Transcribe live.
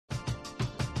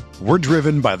We're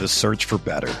driven by the search for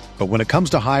better. But when it comes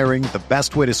to hiring, the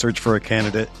best way to search for a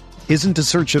candidate isn't to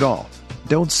search at all.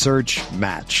 Don't search,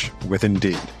 match with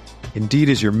Indeed. Indeed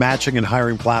is your matching and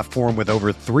hiring platform with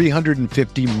over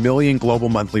 350 million global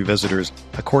monthly visitors,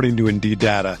 according to Indeed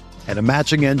data, and a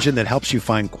matching engine that helps you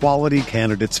find quality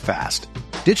candidates fast.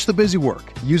 Ditch the busy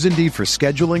work. Use Indeed for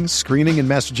scheduling, screening, and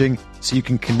messaging so you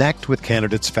can connect with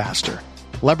candidates faster.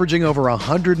 Leveraging over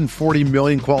 140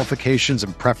 million qualifications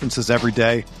and preferences every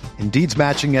day, Indeed's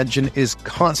matching engine is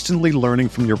constantly learning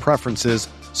from your preferences,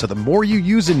 so the more you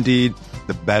use Indeed,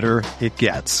 the better it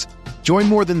gets. Join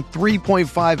more than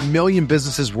 3.5 million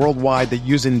businesses worldwide that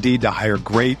use Indeed to hire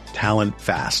great talent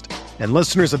fast. And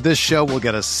listeners of this show will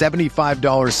get a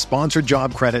 $75 sponsored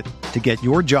job credit to get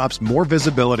your jobs more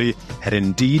visibility at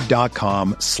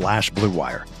Indeed.com/Blue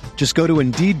Wire. Just go to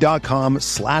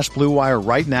Indeed.com/Blue Wire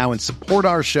right now and support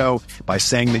our show by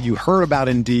saying that you heard about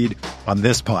Indeed on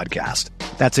this podcast.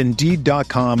 That's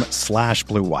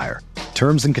Indeed.com/Blue Wire.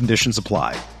 Terms and conditions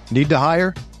apply. Need to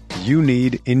hire? You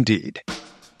need Indeed.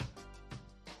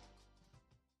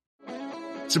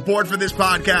 Support for this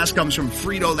podcast comes from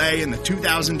Frito-Lay and the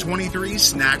 2023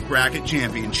 Snack Bracket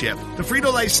Championship. The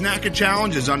Frito-Lay Snack-It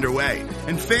Challenge is underway,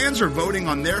 and fans are voting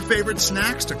on their favorite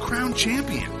snacks to crown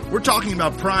champion. We're talking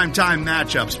about primetime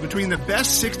matchups between the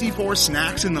best 64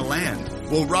 snacks in the land.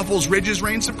 Will Ruffles Ridges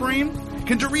reign supreme?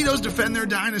 Can Doritos defend their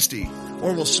dynasty?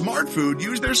 Or will Smart Food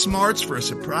use their smarts for a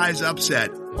surprise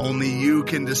upset? Only you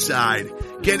can decide.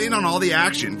 Get in on all the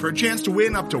action for a chance to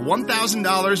win up to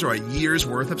 $1,000 or a year's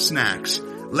worth of snacks.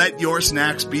 Let your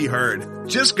snacks be heard.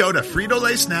 Just go to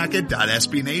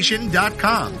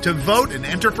fritolaysnacket.sbnation.com to vote and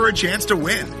enter for a chance to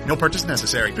win. No purchase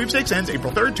necessary. Sweepstakes ends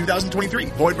April 3rd, 2023.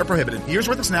 Void where prohibited. Year's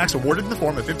worth of snacks awarded in the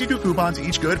form of 52 coupons,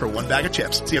 each good for one bag of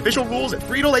chips. See official rules at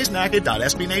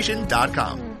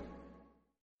fritolaysnacket.sbnation.com.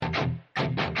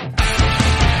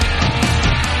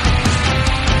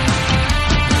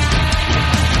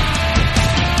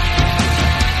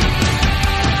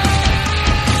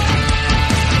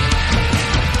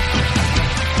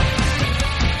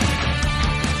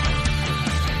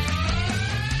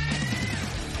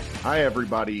 Hi,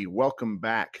 everybody. Welcome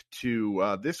back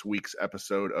to this week's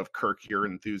episode of Kirk Here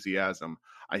Enthusiasm.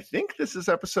 I think this is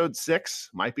episode 6,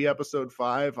 might be episode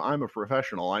 5. I'm a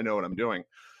professional. I know what I'm doing.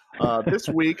 This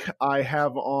week, I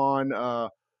have on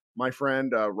my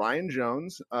friend Ryan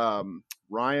Jones.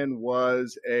 Ryan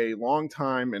was a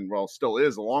longtime, and well, still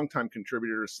is a longtime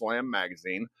contributor to Slam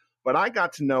Magazine, but I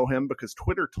got to know him because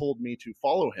Twitter told me to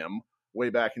follow him way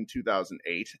back in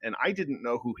 2008, and I didn't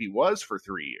know who he was for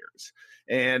 3 years.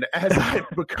 And as I've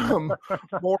become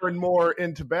more and more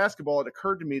into basketball, it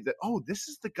occurred to me that, oh, this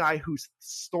is the guy whose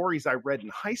stories I read in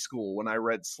high school when I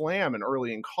read Slam and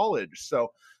early in college.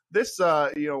 So this,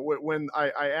 when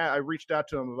I reached out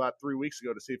to him about 3 weeks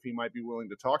ago to see if he might be willing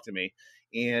to talk to me,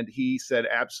 and he said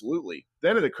absolutely.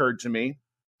 Then it occurred to me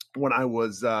when I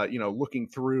was, looking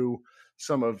through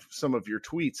some of your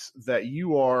tweets that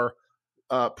you are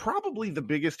probably the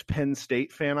biggest Penn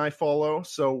State fan I follow.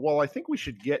 So while I think we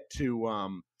should get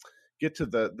to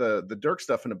the Dirk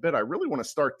stuff in a bit, I really want to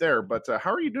start there. But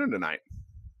how are you doing tonight?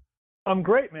 I'm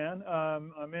great, man.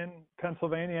 I'm in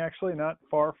Pennsylvania, actually, not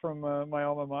far from my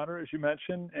alma mater, as you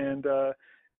mentioned, and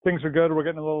things are good. We're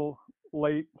getting a little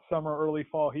late summer, early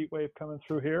fall heat wave coming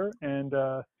through here, and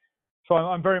so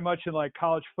I'm very much in like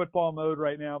college football mode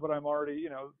right now, but I'm already,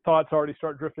 thoughts already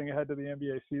start drifting ahead to the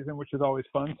NBA season, which is always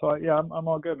fun. So yeah, I'm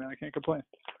all good, man. I can't complain.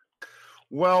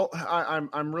 Well,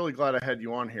 I'm really glad I had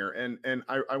you on here, and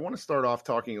I want to start off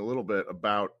talking a little bit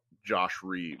about Josh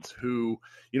Reeves, who,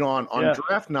 on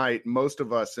draft night, most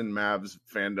of us in Mavs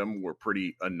fandom were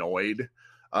pretty annoyed.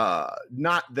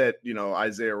 Not that,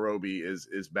 Isaiah Roby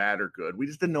is bad or good. We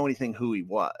just didn't know anything who he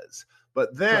was.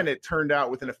 But then It turned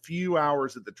out within a few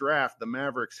hours of the draft, the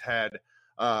Mavericks had,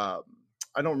 I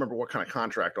don't remember what kind of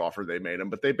contract offer they made him,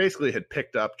 but they basically had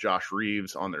picked up Josh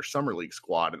Reeves on their summer league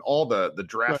squad, and all the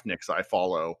draft nicks I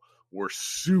follow were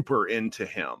super into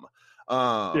him.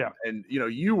 And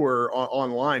you were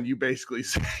online, you basically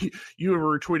you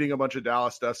were retweeting a bunch of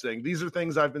Dallas stuff saying, these are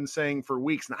things I've been saying for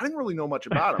weeks, and I didn't really know much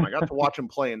about him. I got to watch him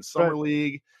play in summer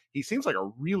league. He seems like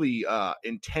a really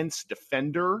intense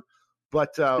defender.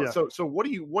 But so what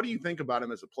do you think about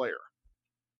him as a player?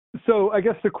 So I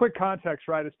guess the quick context,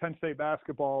 right, is Penn State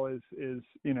basketball is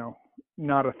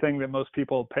not a thing that most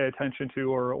people pay attention to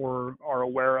or are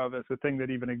aware of as a thing that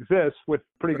even exists, with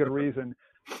pretty good reason.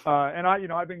 And I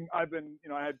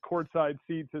had courtside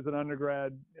seats as an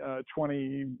undergrad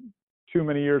 22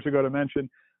 many years ago to mention,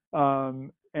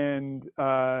 and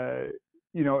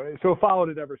so followed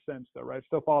it ever since, though, right?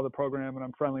 Still follow the program, and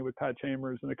I'm friendly with Pat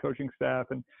Chambers and the coaching staff.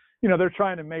 And, they're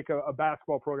trying to make a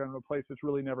basketball program in a place that's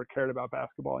really never cared about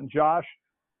basketball. And Josh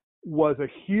was a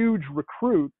huge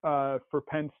recruit for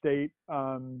Penn State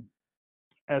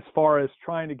as far as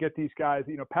trying to get these guys.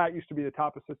 Pat used to be the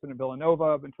top assistant at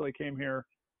Villanova until he came here,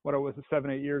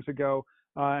 7-8 years ago.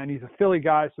 And he's a Philly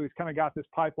guy, so he's kind of got this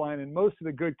pipeline. And most of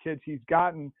the good kids he's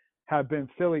gotten have been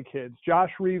Philly kids.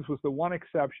 Josh Reeves was the one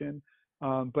exception,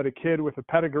 but a kid with a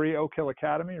pedigree, Oak Hill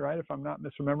Academy, right? If I'm not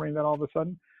misremembering that all of a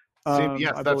sudden.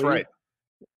 Yes, that's right.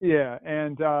 Yeah,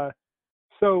 and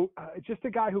so just a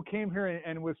guy who came here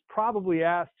and was probably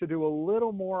asked to do a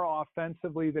little more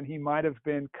offensively than he might have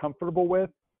been comfortable with,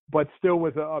 but still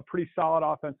was a pretty solid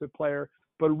offensive player.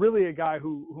 But really a guy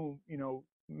who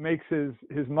makes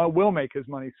will make his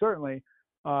money certainly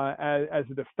as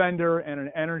a defender and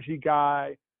an energy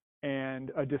guy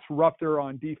and a disruptor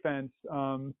on defense.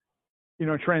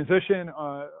 Transition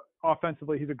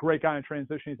offensively, he's a great guy in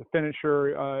transition. He's a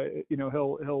finisher.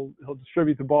 He'll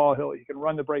distribute the ball. He can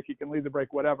run the break. He can lead the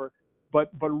break, whatever. But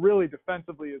really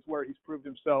defensively is where he's proved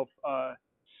himself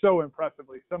so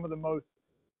impressively. Some of the most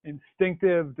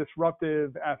instinctive,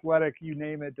 disruptive, athletic, you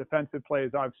name it, defensive plays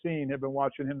I've seen have been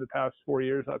watching him the past 4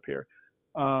 years up here.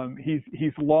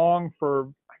 He's long for,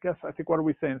 I think what are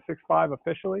we saying, 6'5"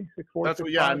 officially, 6'4". That's 6'5"?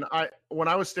 Yeah. And when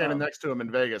I was standing next to him in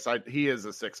Vegas, he is a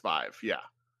 6'5". Yeah.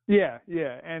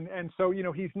 Yeah. And so,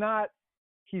 he's not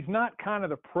kind of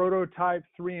the prototype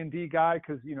 3-and-D guy.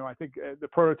 Cause I think the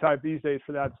prototype these days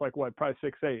for that's like probably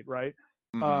 6'8", right?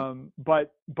 Mm-hmm.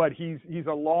 But he's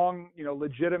a long,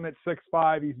 legitimate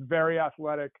 6'5". He's very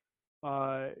athletic,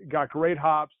 got great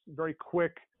hops, very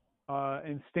quick,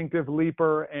 instinctive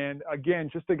leaper. And again,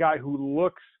 just a guy who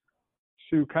looks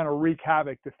to kind of wreak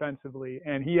havoc defensively.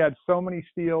 And he had so many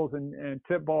steals and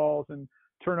tip balls and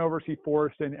turnovers he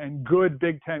forced and good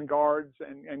Big Ten guards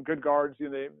and good guards.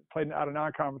 They played out of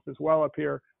non-conference as well up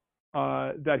here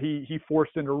that he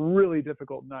forced into really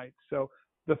difficult nights. So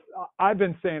I've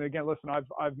been saying, again, listen,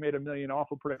 I've made a million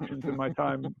awful predictions in my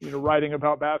time, writing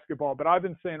about basketball, but I've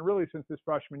been saying really since his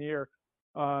freshman year,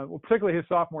 particularly his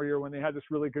sophomore year when they had this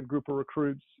really good group of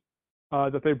recruits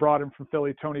that they brought him from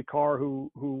Philly, Tony Carr,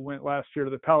 who went last year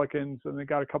to the Pelicans, and they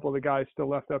got a couple of the guys still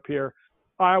left up here.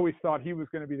 I always thought he was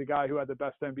going to be the guy who had the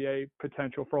best NBA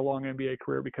potential for a long NBA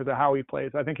career because of how he plays.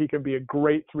 I think he can be a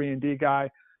great 3-and-D guy.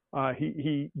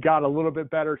 He got a little bit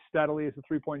better steadily as a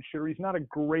three-point shooter. He's not a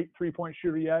great three-point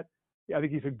shooter yet. I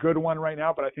think he's a good one right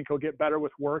now, but I think he'll get better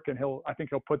with work, and I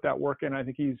think he'll put that work in. I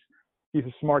think he's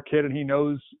a smart kid, and he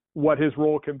knows what his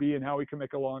role can be and how he can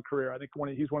make a long career. I think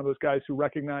he's one of those guys who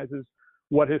recognizes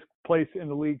what his place in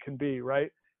the league can be,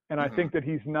 right? And I think that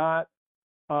he's not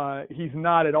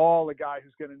at all a guy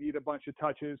who's going to need a bunch of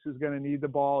touches, who's going to need the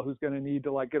ball, who's going to need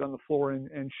to get on the floor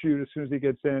and shoot as soon as he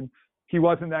gets in. He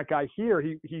wasn't that guy here.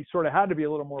 He sort of had to be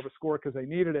a little more of a scorer because they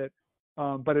needed it,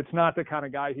 but it's not the kind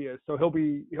of guy he is. So he'll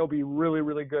be really,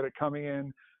 really good at coming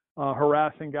in,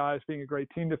 harassing guys, being a great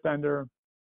team defender,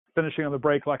 finishing on the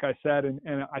break, like I said, and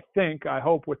I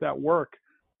hope with that work,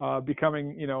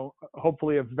 becoming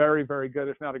hopefully a very, very good,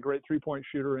 if not a great 3-point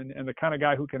shooter, and the kind of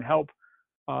guy who can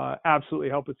absolutely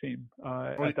help a team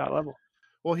at that level.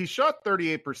 Well, he shot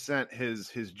 38%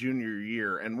 his junior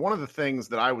year. And one of the things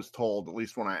that I was told, at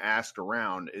least when I asked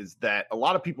around, is that a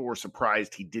lot of people were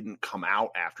surprised he didn't come out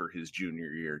after his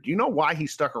junior year. Do you know why he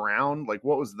stuck around? What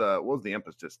was the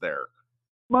impetus there?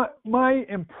 My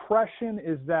impression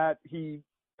is that he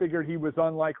figured he was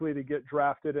unlikely to get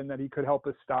drafted and that he could help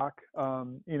his stock,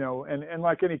 and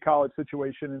like any college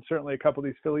situation, and certainly a couple of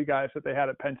these Philly guys that they had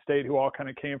at Penn State who all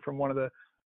kind of came from one of the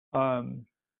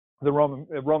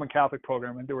Roman Catholic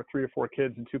program, and there were 3 or 4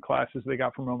 kids in 2 classes they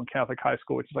got from Roman Catholic High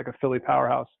School, which is like a Philly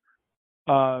powerhouse.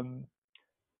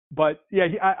 But yeah,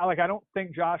 I don't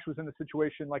think Josh was in the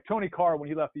situation like Tony Carr when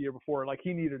he left the year before.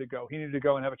 He needed to go. He needed to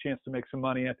go and have a chance to make some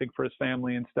money, I think, for his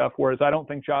family and stuff. Whereas I don't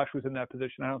think Josh was in that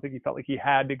position. I don't think he felt like he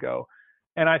had to go.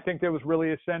 And I think there was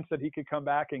really a sense that he could come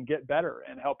back and get better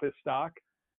and help his stock,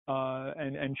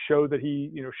 and show that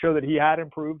he had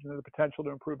improved and the potential to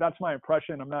improve. That's my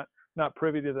impression. I'm not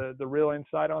privy to the real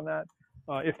insight on that.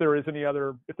 If there is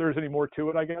any more to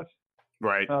it, I guess.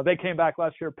 Right. They came back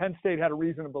last year. Penn State had a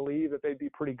reason to believe that they'd be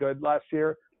pretty good last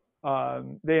year.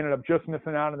 They ended up just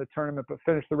missing out in the tournament, but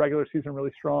finished the regular season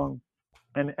really strong,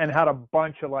 and had a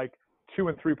bunch of 2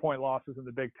 and 3 point losses in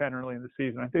the Big Ten early in the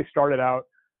season. I think they started out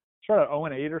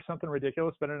 0-8 or something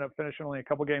ridiculous, but ended up finishing only a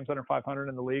couple games under 500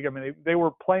 in the league. I mean, they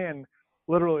were playing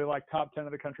literally top 10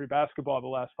 of the country basketball the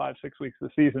last 5-6 weeks of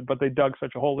the season, but they dug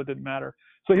such a hole it didn't matter.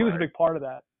 So he was a big part of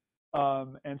that.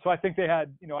 And so I think they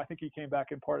had, I think he came back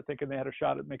in part thinking they had a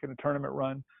shot at making a tournament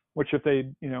run, which if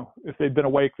they'd been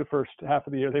awake the first half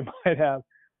of the year, they might have.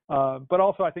 But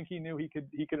also I think he knew he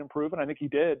could improve, and I think he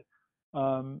did.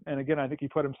 And again, I think he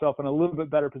put himself in a little bit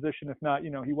better position. If not,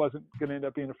 he wasn't going to end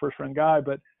up being a first round guy,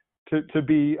 but to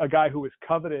be a guy who was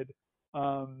coveted,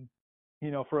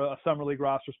 for a summer league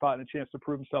roster spot and a chance to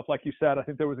prove himself. Like you said, I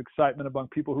think there was excitement among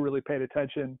people who really paid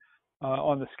attention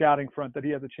on the scouting front that he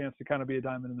had the chance to kind of be a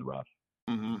diamond in the rough.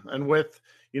 Mm-hmm. And with,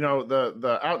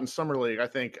 the out in summer league, I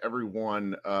think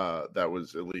everyone that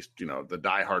was at least, the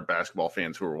diehard basketball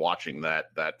fans who were watching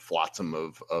that flotsam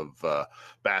of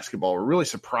basketball were really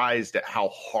surprised at how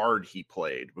hard he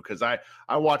played, because I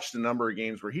watched a number of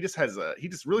games where he just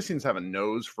really seems to have a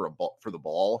nose for the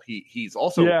ball.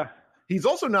 He's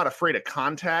also not afraid of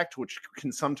contact, which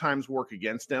can sometimes work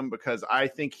against him, because I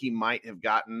think he might have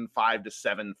gotten 5 to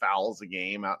 7 fouls a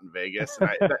game out in Vegas. And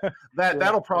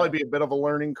that'll probably be a bit of a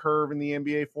learning curve in the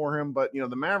NBA for him. But,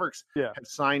 the Mavericks have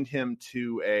signed him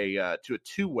to a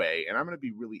two-way, and I'm going to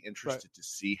be really interested to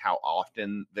see how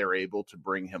often they're able to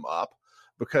bring him up.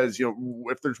 Because,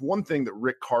 if there's one thing that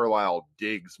Rick Carlisle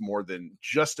digs more than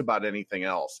just about anything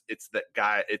else, it's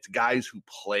guys who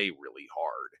play really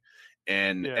hard.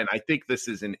 And I think this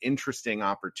is an interesting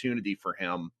opportunity for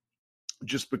him,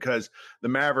 just because the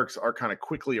Mavericks are kind of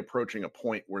quickly approaching a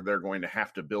point where they're going to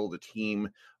have to build a team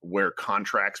where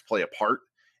contracts play a part,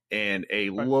 and a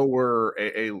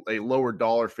lower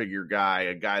dollar figure guy,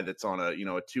 a guy that's on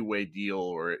a two-way deal,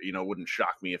 or wouldn't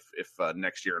shock me if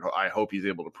next year, I hope he's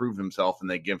able to prove himself and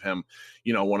they give him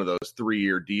one of those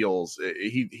 3-year deals.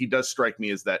 He does strike me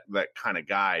as that kind of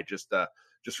guy,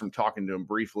 just from talking to him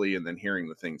briefly and then hearing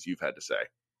the things you've had to say.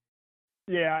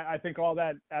 Yeah, I think all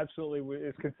that absolutely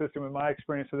is consistent with my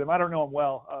experience with him. I don't know him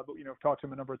well, but I've talked to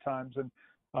him a number of times, and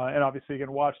obviously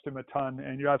again watched him a ton.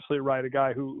 And you're absolutely right. A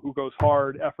guy who goes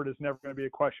hard. Effort is never going to be a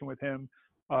question with him.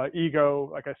 Ego,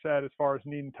 like I said, as far as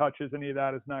needing touches, any of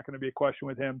that is not going to be a question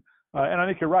with him. And I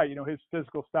think you're right. His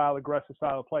physical style, aggressive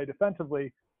style of play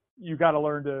defensively, you got to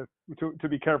learn to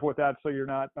be careful with that, so you're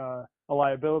not a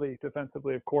liability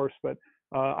defensively, of course. But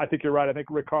I think you're right. I think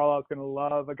Rick Carlisle is going to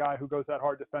love a guy who goes that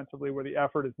hard defensively, where the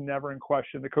effort is never in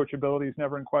question, the coachability is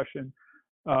never in question.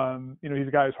 He's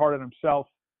a guy who's hard on himself,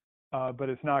 but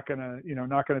it's not going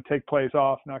to take plays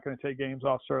off, not going to take games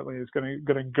off. Certainly, is going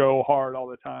to go hard all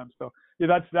the time. So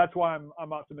that's why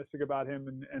I'm optimistic about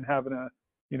him and having a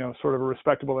sort of a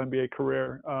respectable NBA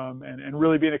career, and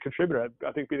really being a contributor.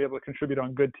 I think being able to contribute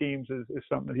on good teams is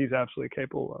something that he's absolutely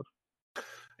capable of.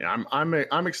 Yeah,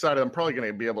 I'm excited. I'm probably going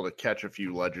to be able to catch a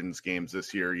few Legends games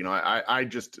this year. I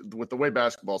just, with the way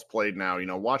basketball's played now,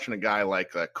 watching a guy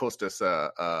like Kostas,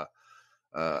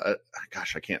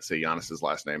 gosh, I can't say Giannis's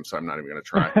last name, so I'm not even going to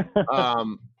try.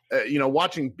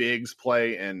 Watching bigs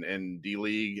play in D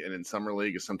League and in Summer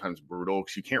League is sometimes brutal,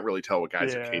 because you can't really tell what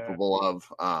guys are capable of.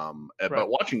 But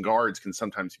watching guards can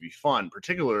sometimes be fun,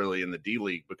 particularly in the D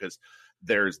League, because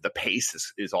the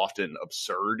pace is often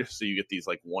absurd. So you get these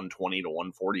like 120 to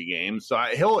 140 games. So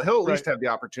he'll at least have the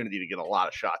opportunity to get a lot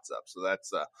of shots up. So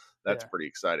that's pretty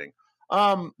exciting.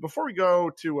 Before we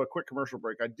go to a quick commercial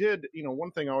break, I did,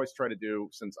 one thing I always try to do,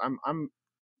 since I'm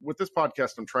with this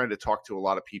podcast, I'm trying to talk to a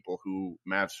lot of people who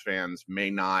Mavs fans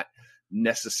may not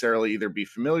necessarily either be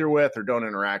familiar with or don't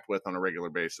interact with on a regular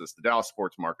basis. The Dallas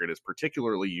sports market is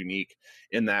particularly unique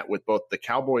in that with both the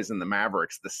Cowboys and the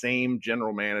Mavericks, the same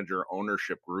general manager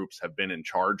ownership groups have been in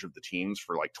charge of the teams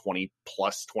for like 20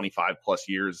 plus, 25 plus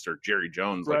years, or Jerry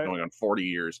Jones, like going on 40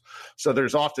 years. So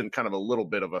there's often kind of a little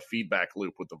bit of a feedback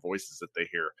loop with the voices that they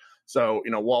hear. So,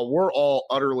 while we're all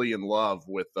utterly in love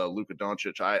with Luka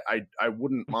Doncic, I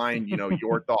wouldn't mind,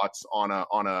 your thoughts on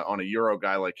a Euro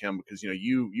guy like him, because,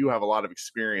 you have a lot of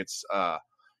experience,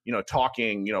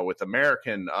 talking, with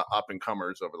American up and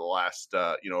comers over the last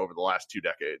 2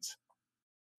 decades.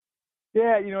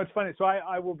 Yeah, it's funny. So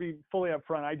I will be fully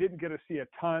upfront. I didn't get to see a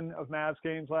ton of Mavs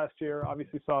games last year.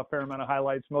 Obviously saw a fair amount of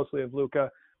highlights, mostly of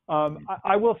Luka.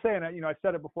 I will say, and I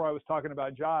said it before I was talking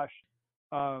about Josh,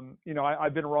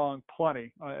 I've been wrong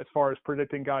plenty as far as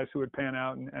predicting guys who would pan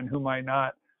out and who might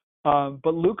not.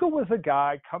 But Luka was a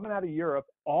guy coming out of Europe,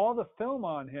 all the film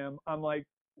on him, I'm like,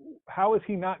 how is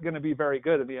he not going to be very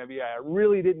good in the NBA? I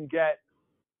really didn't get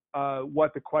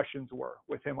what the questions were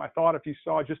with him. I thought if you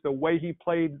saw just the way he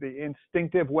played, the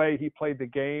instinctive way he played the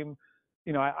game,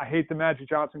 I hate the Magic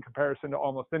Johnson comparison to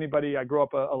almost anybody. I grew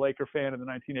up a Laker fan in the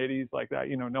 1980s like that.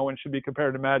 No one should be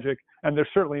compared to Magic, and they're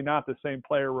certainly not the same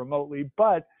player remotely,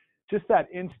 but just that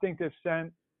instinctive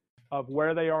sense of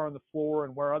where they are on the floor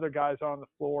and where other guys are on the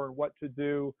floor and what to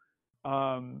do.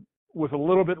 was a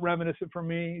little bit reminiscent for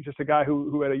me, just a guy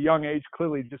who at a young age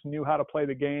clearly just knew how to play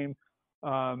the game.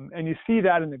 And you see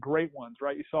that in the great ones,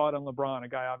 right? You saw it on LeBron, a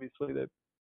guy obviously that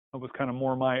was kind of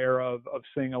more my era of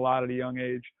seeing a lot at a young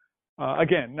age.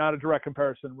 Again, not a direct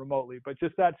comparison remotely, but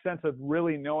just that sense of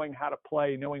really knowing how to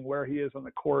play, knowing where he is on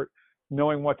the court,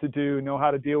 knowing what to do, know how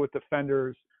to deal with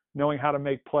defenders, knowing how to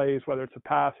make plays, whether it's a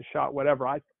pass, a shot, whatever.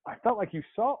 I felt like you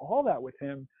saw all that with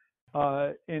him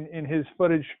in his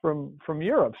footage from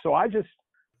Europe. So I just,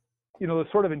 the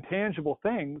sort of intangible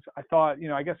things, I thought,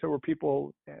 I guess there were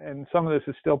people, and some of this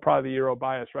is still probably the Euro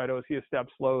bias, right? Oh, is he a step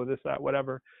slow, this, that,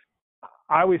 whatever.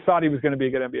 I always thought he was going to be a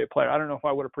good NBA player. I don't know if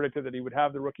I would have predicted that he would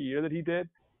have the rookie year that he did,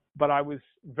 but I was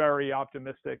very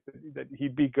optimistic that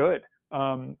he'd be good.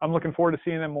 I'm looking forward to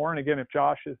seeing him more. And again, if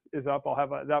Josh is up, I'll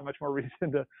have that much more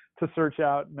reason to search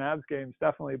out Mavs games,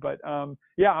 definitely. But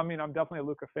yeah, I mean, I'm definitely a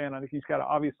Luka fan. I think he's got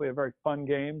obviously a very fun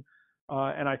game.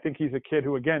 And I think he's a kid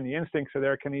who, again, the instincts are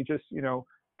there. Can he just,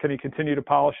 can he continue to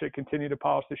polish it, continue to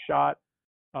polish the shot?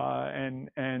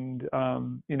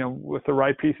 With the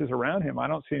right pieces around him, I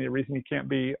don't see any reason he can't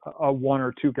be a one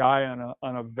or two guy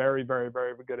on a very, very,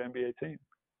 very good NBA team.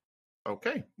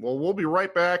 Okay. Well, we'll be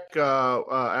right back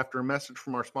after a message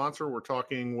from our sponsor. We're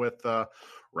talking with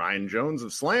Ryan Jones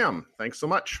of Slam. Thanks so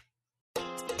much.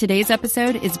 Today's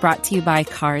episode is brought to you by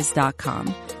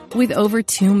Cars.com. With over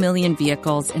 2 million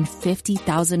vehicles and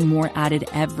 50,000 more added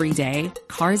every day,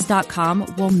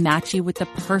 Cars.com will match you with the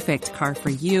perfect car for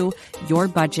you, your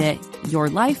budget, your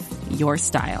life, your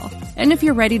style. And if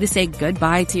you're ready to say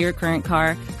goodbye to your current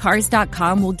car,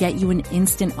 Cars.com will get you an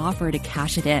instant offer to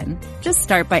cash it in. Just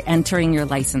start by entering your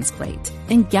license plate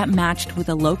and get matched with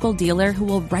a local dealer who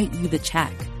will write you the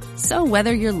check. So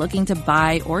whether you're looking to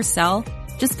buy or sell,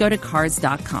 just go to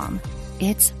Cars.com.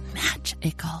 It's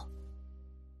magical.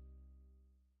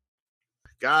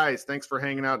 Guys, thanks for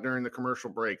hanging out during the commercial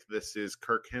break. This is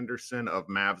Kirk Henderson of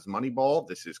Mavs Moneyball.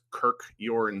 This is Kirk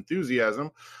Your Enthusiasm.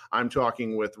 I'm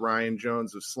talking with Ryan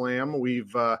Jones of Slam.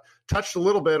 We've touched a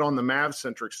little bit on the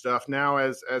Mavs-centric stuff. Now,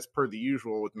 as per the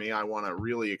usual with me, I want to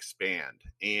really expand.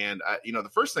 And, the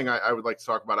first thing I would like to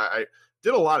talk about, I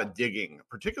did a lot of digging,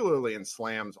 particularly in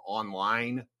Slam's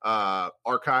online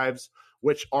archives,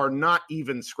 which are not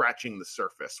even scratching the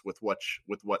surface with what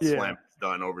Slam has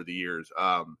done over the years.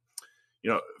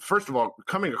 First of all,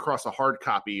 coming across a hard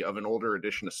copy of an older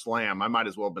edition of Slam, I might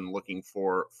as well have been looking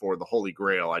for the Holy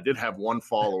Grail. I did have one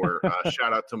follower,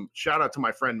 shout out to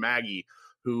my friend Maggie,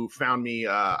 who found me.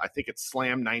 I think it's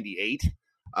Slam 98,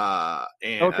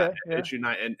 and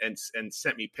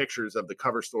sent me pictures of the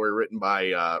cover story written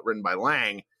by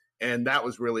Lang, and that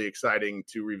was really exciting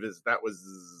to revisit. That was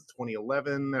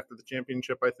 2011 after the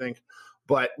championship, I think.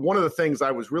 But one of the things I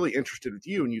was really interested with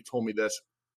you, and you told me this,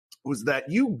 was that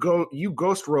you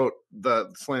ghost wrote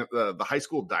the high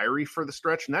school diary for the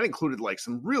stretch, and that included like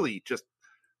some really just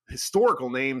historical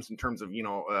names in terms of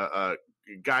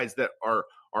guys that are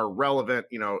relevant,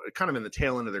 kind of in the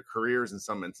tail end of their careers in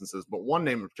some instances. But one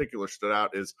name in particular stood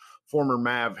out is former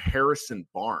Mav Harrison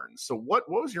Barnes. So what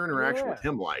was your interaction with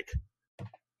him like?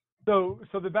 So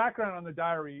the background on the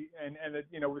diary, and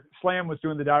Slam was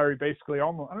doing the diary basically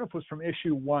almost, I don't know if it was from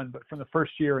issue 1, but from the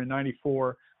first year in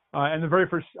 '94. And the very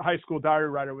first high school diary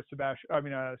writer was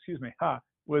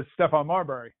was Stephon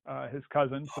Marbury, his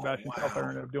cousin. Sebastian Telfair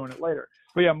ended up doing it later.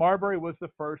 But yeah, Marbury was the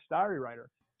first diary writer.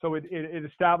 So it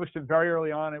established it very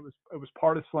early on. It was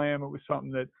part of Slam. It was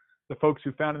something that the folks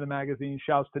who founded the magazine,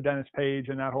 shouts to Dennis Page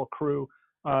and that whole crew,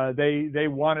 they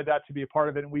wanted that to be a part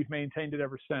of it, and we've maintained it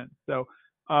ever since. So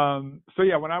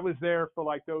yeah, when I was there for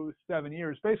like those 7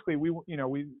 years, basically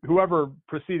we whoever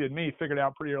preceded me figured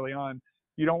out pretty early on,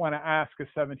 you don't want to ask a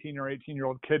 17 or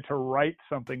 18-year-old kid to write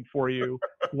something for you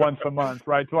once a month,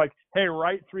 right? So like, hey,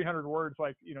 write 300 words,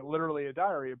 like, literally a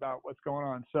diary about what's going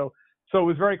on. So it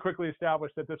was very quickly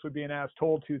established that this would be an as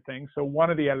told to thing. So one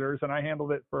of the editors, and I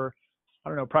handled it for, I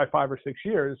don't know, probably 5 or 6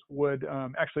 years, would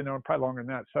probably longer than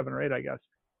that, 7 or 8, I guess.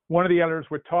 One of the editors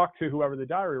would talk to whoever the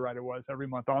diary writer was every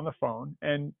month on the phone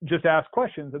and just ask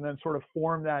questions and then sort of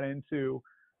form that into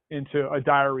a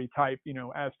diary type,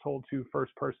 as told to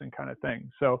first person kind of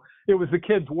thing. So it was the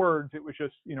kids' words. It was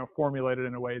just, formulated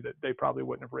in a way that they probably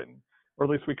wouldn't have written, or at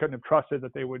least we couldn't have trusted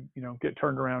that they would, get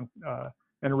turned around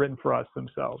and written for us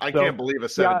themselves. I can't believe a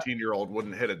 17-year-old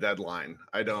wouldn't hit a deadline.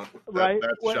 I don't. Right.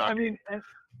 That's well, shocking. I mean,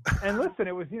 and listen,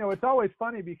 it was, it's always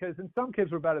funny because some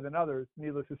kids were better than others,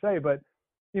 needless to say, but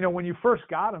when you first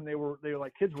got them, they were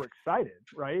like, kids were excited,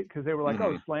 right? Because they were like,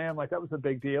 oh, Slam, like that was a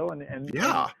big deal. And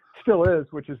yeah, still is,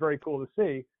 which is very cool to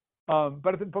see. But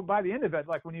by the end of it,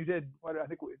 like when you did, I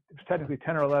think it was technically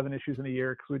 10 or 11 issues in a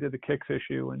year because we did the Kicks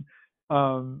issue. And,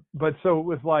 but so it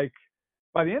was like,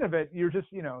 by the end of it, you're just,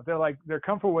 they're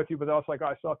comfortable with you, but they're also like, oh,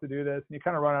 I still have to do this. And you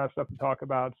kind of run out of stuff to talk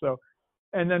about. So,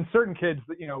 and then certain kids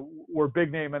that, were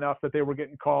big name enough that they were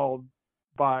getting called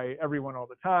by everyone all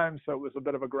the time. So it was a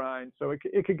bit of a grind. So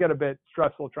it could get a bit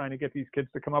stressful trying to get these kids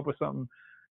to come up with something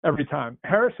every time.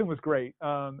 Harrison was great.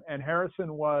 And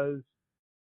Harrison was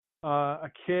a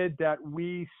kid that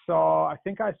we saw. I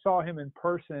think I saw him in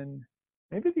person.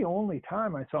 Maybe the only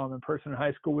time I saw him in person in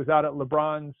high school was out at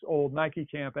LeBron's old Nike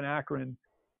camp in Akron,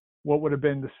 what would have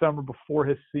been the summer before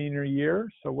his senior year.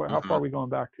 So how far are we going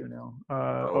back to now?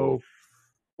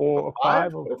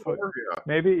 05?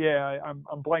 Maybe, yeah, I'm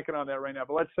blanking on that right now,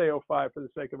 but let's say 05 for the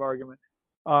sake of argument.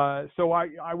 So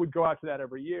I would go out to that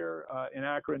every year in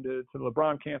Akron to the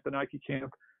LeBron camp, the Nike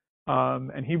camp.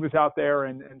 And he was out there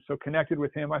and so connected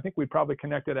with him. I think we probably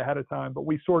connected ahead of time, but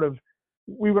we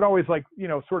would always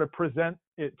sort of present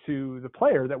it to the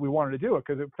player that we wanted to do it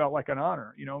because it felt like an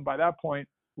honor, and by that point,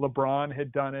 LeBron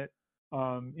had done it.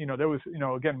 There was,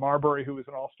 again, Marbury, who was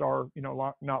an all-star,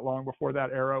 not long before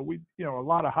that era. A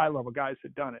lot of high-level guys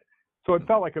had done it. So it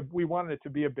felt like we wanted it to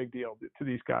be a big deal to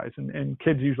these guys, and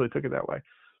kids usually took it that way.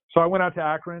 So I went out to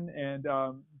Akron and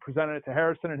presented it to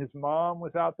Harrison, and his mom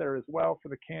was out there as well for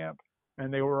the camp,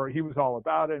 and he was all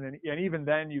about it. And even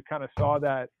then you kind of saw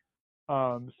that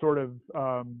sort of,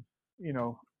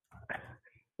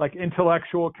 like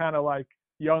intellectual kind of like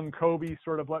young Kobe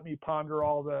sort of let me ponder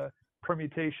all the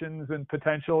permutations and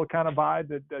potential kind of vibe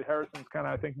that Harrison's kind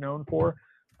of, I think, known for.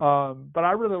 But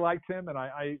I really liked him, and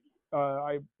I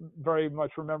very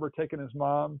much remember taking his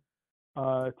mom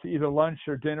to either lunch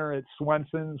or dinner at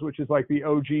Swenson's, which is like the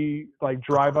OG like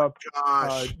drive up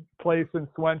place in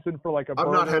Swenson for like a burger.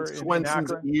 I've not had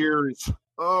Swenson's in years.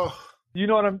 Oh, you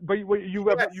know what but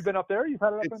you've been up there? You've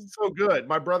had it up in? It's so good.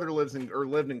 My brother lived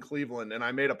in Cleveland, and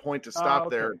I made a point to stop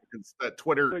there because that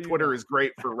Twitter is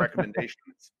great for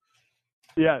recommendations.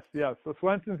 Yes. So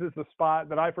Swenson's is the spot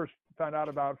that I first found out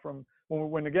about from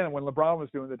when LeBron was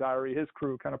doing the diary. His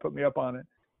crew kind of put me up on it.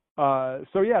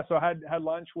 So I had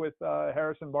lunch with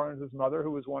Harrison Barnes' mother,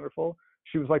 who was wonderful.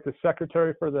 She was like the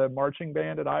secretary for the marching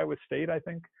band at Iowa State, I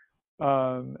think.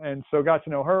 And so got to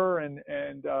know her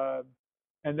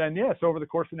and then so over the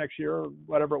course of next year,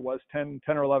 whatever it was, 10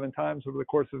 or 11 times over the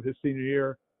course of his senior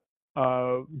year,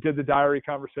 did the diary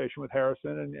conversation with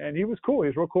Harrison, and he was cool. He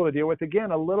was real cool to deal with.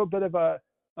 Again, a little bit of a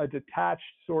detached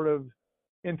sort of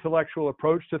intellectual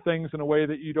approach to things in a way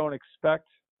that you don't expect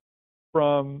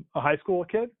from a high school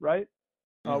kid, right?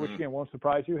 Which again won't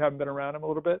surprise you. Haven't been around him a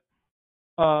little bit,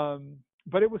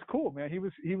 but it was cool, man. He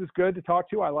was good to talk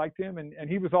to. I liked him, and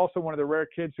he was also one of the rare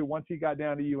kids who, once he got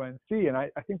down to UNC, and I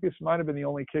think this might have been the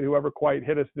only kid who ever quite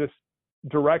hit us this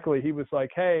directly. He was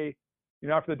like, hey,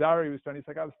 after the diary was done, he's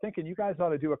like, I was thinking you guys ought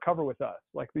to do a cover with us,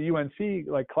 like the UNC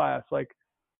like class, like.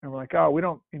 And we're like, oh, we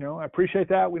don't, I appreciate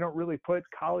that. We don't really put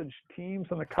college teams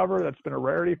on the cover. That's been a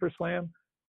rarity for Slam.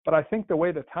 But I think the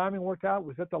way the timing worked out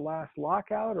was at the last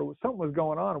lockout, or something was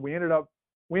going on. We ended up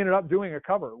doing a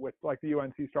cover with like the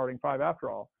UNC starting five after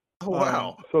all. Oh,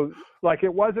 wow. So like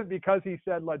it wasn't because he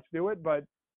said let's do it, but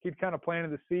he'd kind of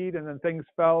planted the seed, and then things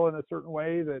fell in a certain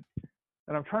way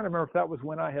and I'm trying to remember if that was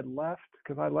when I had left,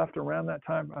 because I left around that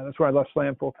time. That's where I left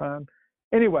Slam full time.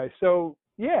 Anyway, so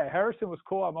yeah, Harrison was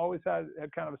cool. I've always had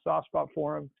kind of a soft spot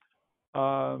for him.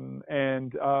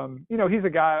 He's a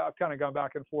guy I've kind of gone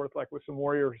back and forth like with some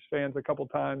Warriors fans a couple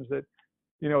times that,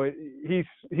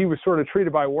 he was sort of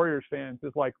treated by Warriors fans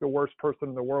as like the worst person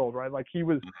in the world, right? Like he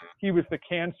was the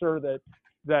cancer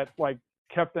that like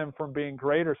kept them from being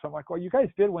great or something. Like, well, you guys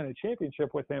did win a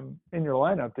championship with him in your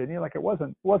lineup, didn't you? Like it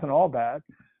wasn't all bad.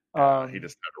 He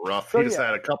just had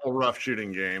had a couple rough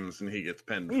shooting games, and he gets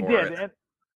pinned for it.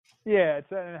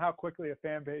 And how quickly a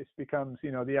fan base becomes,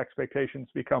 the expectations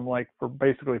become like for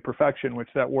basically perfection, which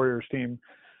that Warriors team,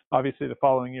 obviously the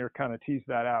following year kind of teased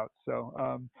that out. So,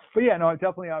 I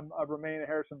remain a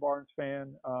Harrison Barnes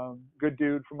fan. Good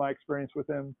dude from my experience with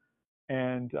him.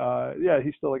 And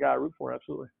he's still a guy I root for.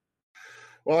 Absolutely.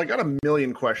 Well, I got a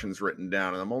million questions written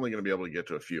down, and I'm only going to be able to get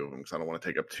to a few of them because I don't want to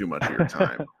take up too much of your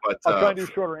time. But I'll try to do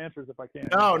shorter answers if I can.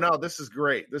 No, this is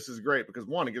great. This is great because,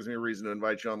 one, it gives me a reason to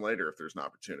invite you on later if there's an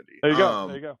opportunity. There you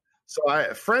go. So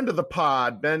a friend of the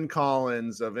pod, Ben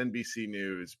Collins of NBC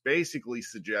News, basically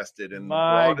suggested in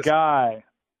my guy.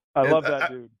 I love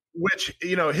that dude. Which,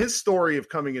 you know, his story of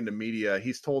coming into media,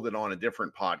 he's told it on a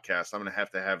different podcast. I'm going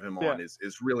to have him on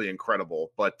is really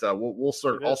incredible, but I'll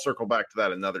circle back to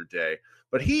that another day.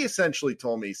 But he essentially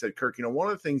told me, he said, Kirk, you know, one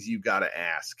of the things you got to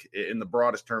ask in the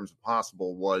broadest terms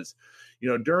possible was, you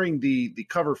know, during the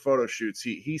cover photo shoots,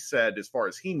 he said, as far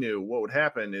as he knew, what would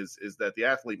happen is that the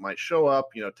athlete might show up,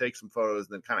 you know, take some photos,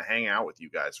 and then kind of hang out with you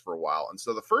guys for a while. And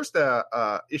so the first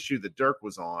issue that Dirk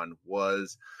was on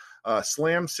was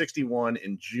Slam 61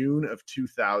 in June of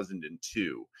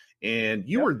 2002, and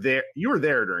you were there. You were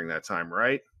there during that time,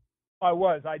 right? I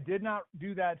was. I did not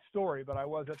do that story, but I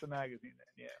was at the magazine then.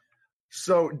 Yeah.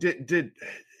 So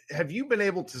have you been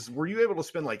able to? Were you able to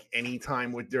spend like any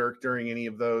time with Dirk during any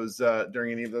of those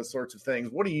sorts of things?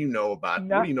 What do you know about?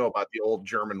 What do you know about the old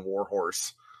German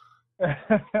warhorse?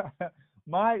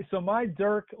 My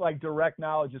Dirk like direct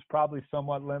knowledge is probably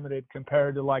somewhat limited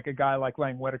compared to like a guy like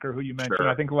Lang Whitaker, who you mentioned. Sure.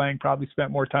 I think Lang probably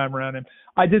spent more time around him.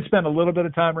 I did spend a little bit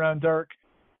of time around Dirk,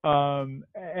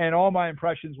 and all my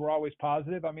impressions were always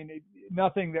positive. I mean,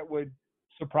 nothing that would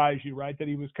surprise you, right? That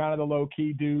he was kind of the low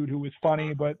key dude who was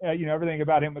funny, but you know, everything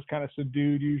about him was kind of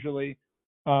subdued usually.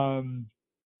 You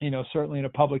know, certainly in a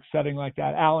public setting like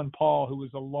that. Alan Paul, who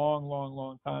was a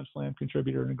long time Slam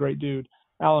contributor and a great dude.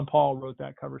 Alan Paul wrote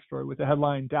that cover story with the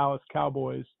headline Dallas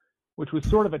Cowboys, which was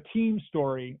sort of a team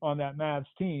story on that Mavs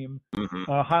team,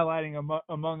 highlighting,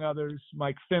 among others,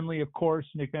 Mike Finley, of course,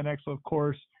 Nick Van Exel, of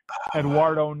course,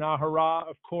 Eduardo Nahara,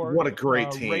 of course. What a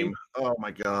great team. Oh, my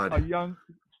God. A young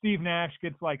Steve Nash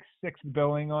gets like 6th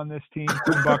billing on this team,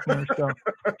 Tim Buckner. So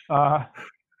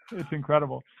it's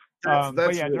incredible. That's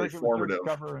but yeah, really Dirk, formative.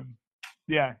 Cover and,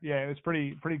 yeah, it was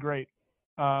pretty great.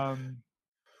 But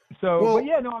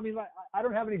yeah, no, I mean, I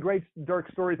don't have any great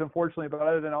Dirk stories, unfortunately, but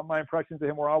other than my impressions of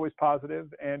him were always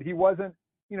positive. And he wasn't,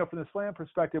 you know, from the Slam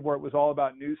perspective where it was all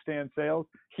about newsstand sales,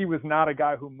 he was not a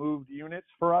guy who moved units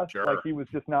for us. Sure. Like, he was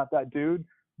just not that dude.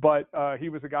 But he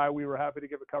was a guy we were happy to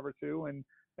give a cover to,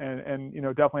 and you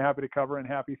know, definitely happy to cover and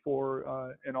happy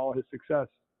for in all his success.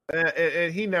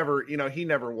 And he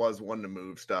never was one to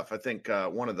move stuff. I think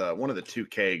one of the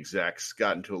 2K execs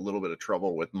got into a little bit of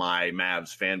trouble with my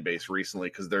Mavs fan base recently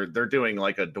because they're doing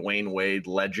like a Dwayne Wade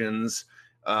Legends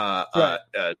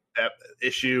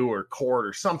issue or court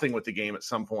or something with the game at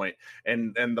some point,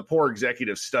 and the poor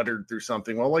executive stuttered through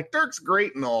something. Well, like, Dirk's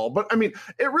great and all, but I mean,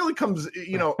 it really comes,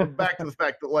 you know, back to the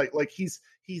fact that like he's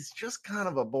just kind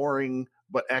of a boring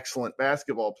but excellent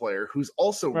basketball player who's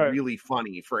also really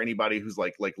funny for anybody who's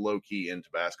like low key into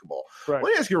basketball. Let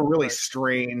me ask you a really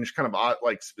strange, kind of odd,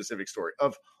 like specific story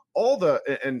of all the,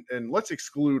 and let's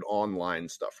exclude online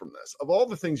stuff from this. Of all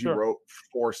the things you wrote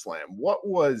for Slam, what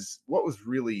was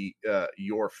really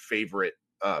your favorite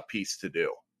piece to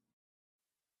do?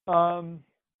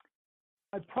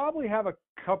 I'd probably have a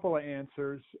couple of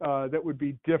answers that would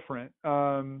be different.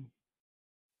 I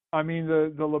mean,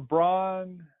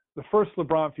 the first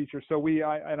LeBron feature. So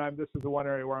this is the one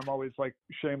area where I'm always like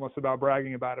shameless about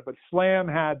bragging about it, but Slam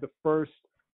had the first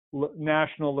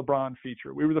national LeBron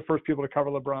feature. We were the first people to cover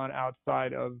LeBron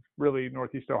outside of really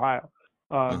Northeast Ohio.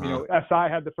 You know, SI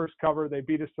had the first cover. They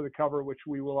beat us to the cover, which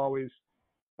we will always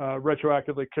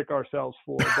retroactively kick ourselves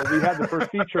for. But we had the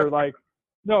first feature, like,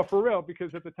 no, for real,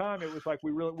 because at the time it was like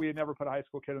we had never put a high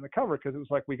school kid on the cover because it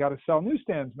was like we got to sell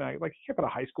newsstands, man. Like, you can't put a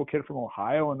high school kid from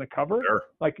Ohio on the cover. Sure.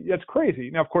 Like, that's crazy.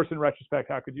 Now, of course, in retrospect,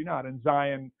 how could you not? And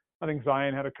I think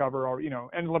Zion had a cover, or, you know,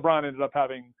 and LeBron ended up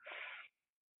having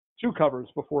 2 covers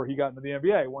before he got into the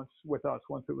NBA once it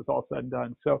was all said and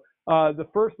done. So the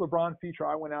first LeBron feature,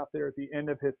 I went out there at the end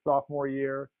of his sophomore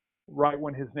year, right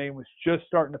when his name was just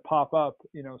starting to pop up,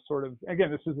 you know, sort of,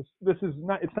 again, this is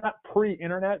not, it's not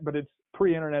pre-internet, but it's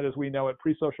pre-internet as we know it,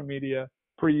 pre-social media,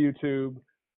 pre-YouTube.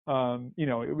 You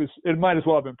know, it might as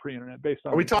well have been pre-internet based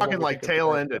on. Are we talking like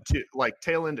tail end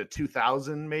of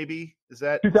 2000 maybe? Is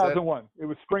that 2001? It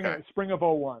was spring of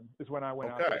 01 is when I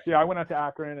went out there. So, yeah, I went out to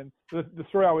Akron, and the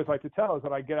story I always like to tell is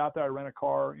that I get out there, I rent a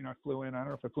car, you know, I flew in, I don't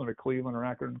know if I flew into Cleveland or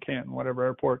Akron, Canton, whatever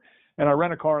airport, and I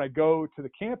rent a car and I go to the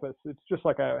campus. It's just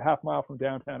like a half mile from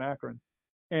downtown Akron.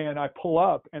 And I pull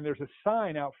up and there's a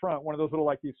sign out front, one of those little,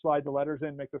 like, you slide the letters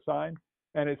in, make the sign.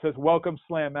 And it says, "Welcome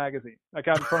Slam Magazine," like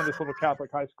out in front of this little Catholic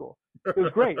high school. It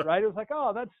was great, right? It was like,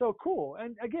 oh, that's so cool.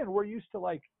 And again, we're used to,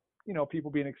 like, you know,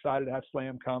 people being excited to have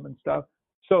Slam come and stuff.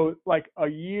 So like a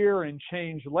year and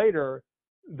change later,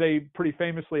 they pretty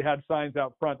famously had signs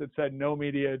out front that said, "No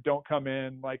media, don't come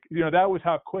in." Like, you know, that was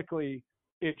how quickly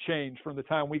it changed from the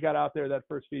time we got out there, that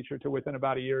first feature, to within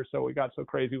about a year or so. We got so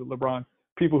crazy with LeBron.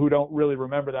 People who don't really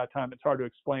remember that time, it's hard to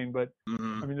explain. But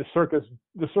I mean, the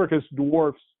circus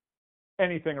dwarfs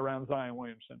anything around Zion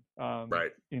Williamson.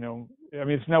 Right. You know, I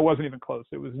mean, it wasn't even close.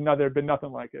 There'd been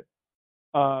nothing like it.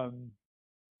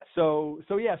 So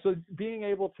being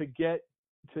able to get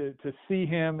to see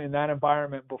him in that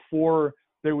environment before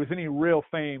there was any real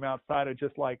fame outside of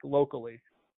just like locally,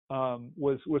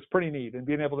 was pretty neat. And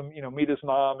being able to, you know, meet his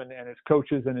mom and his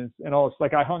coaches and all this,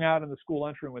 like I hung out in the school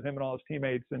lunchroom with him and all his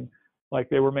teammates, and like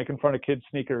they were making fun of kids'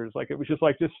 sneakers. Like it was just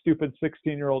like this stupid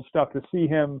 16-year-old stuff. To see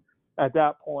him at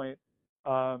that point,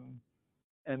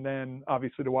 and then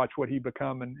obviously to watch what he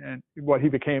become and what he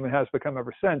became and has become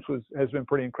ever since has been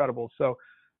pretty incredible. So,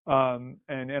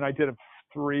 and I did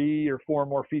 3 or 4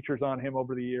 more features on him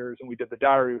over the years, and we did the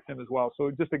diary with him as well.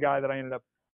 So just a guy that I ended up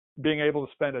being able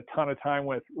to spend a ton of time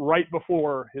with right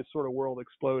before his sort of world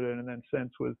exploded, and then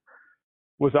since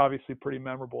was obviously pretty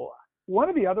memorable. One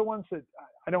of the other ones that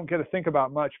I don't get to think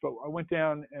about much, but I went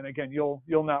down, and again, you'll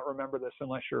not remember this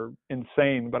unless you're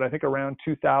insane, but I think around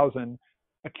 2000,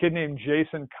 a kid named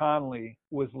Jason Conley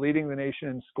was leading the nation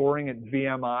in scoring at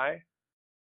VMI.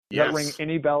 Does that ring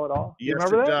any bell at all?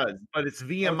 Yes, it does. But it's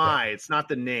VMI. Okay. It's not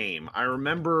the name. I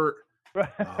remember.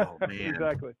 Oh, man.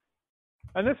 Exactly.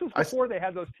 And this was before they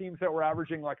had those teams that were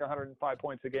averaging like 105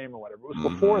 points a game or whatever. It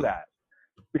was before that,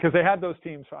 because they had those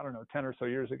teams, I don't know, 10 or so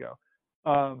years ago.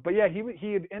 But yeah,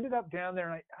 he had ended up down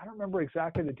there, and I don't remember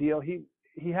exactly the deal.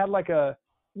 He had like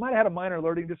might have had a minor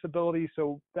learning disability,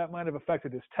 so that might have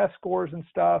affected his test scores and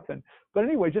stuff. But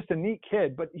anyway, just a neat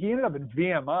kid. But he ended up in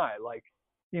VMI, like,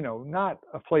 you know, not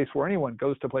a place where anyone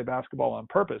goes to play basketball on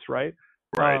purpose, right?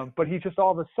 Right. But he just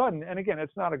all of a sudden, and again,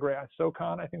 it's not a great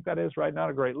SoCon, I think that is, right? Not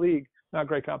a great league, not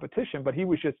great competition, but he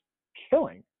was just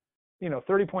killing, you know,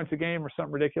 30 points a game or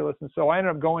something ridiculous. And so I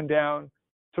ended up going down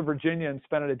to Virginia and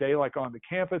spending a day like on the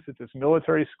campus at this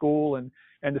military school, and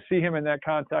to see him in that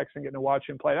context and getting to watch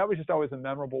him play, that was just always a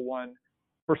memorable one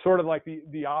for sort of like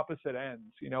the opposite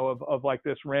ends, you know, of like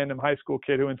this random high school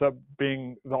kid who ends up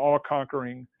being the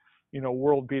all-conquering, you know,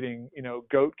 world-beating, you know,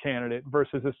 GOAT candidate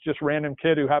versus this just random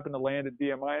kid who happened to land at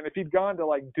VMI. And if he'd gone to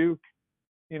like Duke,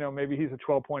 you know, maybe he's a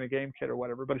 12-point-a-game kid or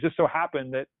whatever. But it just so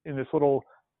happened that in this little,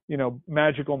 you know,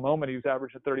 magical moment, he was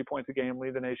averaging 30 points a game,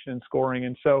 lead the nation in scoring.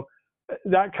 And so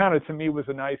that kind of, to me, was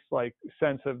a nice like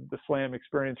sense of the slam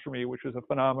experience for me, which was a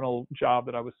phenomenal job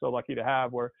that I was so lucky to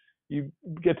have, where you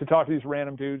get to talk to these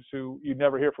random dudes who you'd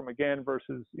never hear from again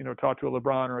versus, you know, talk to a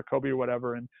LeBron or a Kobe or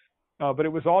whatever. And but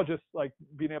it was all just like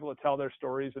being able to tell their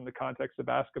stories in the context of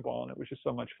basketball, and it was just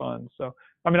so much fun. So,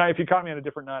 I mean, if you caught me on a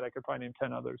different night, I could probably name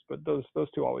 10 others, but those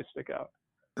two always stick out.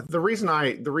 The reason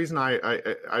I've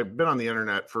been on the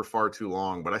internet for far too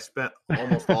long, but I spent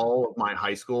almost all of my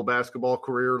high school basketball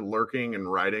career lurking and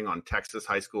writing on Texas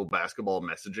high school basketball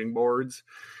messaging boards.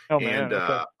 Oh, man, and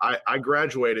okay. I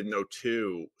graduated in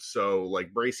 2002. So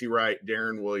like Bracy Wright,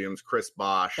 Darren Williams, Chris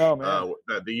Bosh, the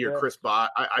year Chris Bosh,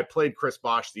 I played Chris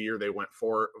Bosh the year they went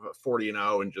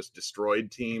 40-0 and just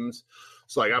destroyed teams.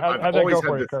 So like I've always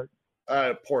had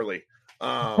this poorly.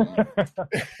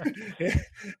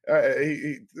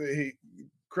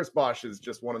 Chris Bosh is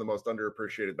just one of the most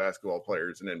underappreciated basketball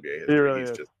players in NBA history.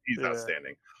 Really he's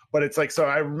outstanding. But it's like, so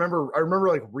I remember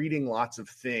like reading lots of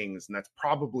things, and that's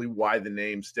probably why the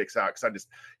name sticks out. Cause I just,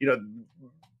 you know,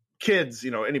 kids, you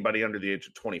know, anybody under the age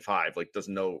of 25, like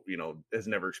doesn't know, you know, has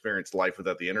never experienced life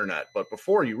without the internet. But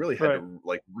before, you really had to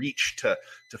like reach to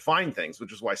find things,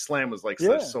 which is why slam was like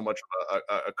so much of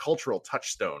a cultural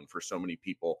touchstone for so many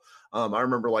people. I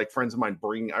remember like friends of mine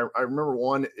I remember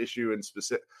one issue in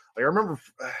specific, like I remember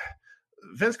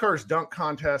Vince Carter's dunk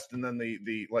contest, and then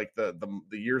the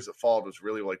years that followed was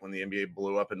really like when the NBA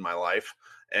blew up in my life,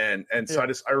 and so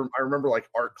I remember like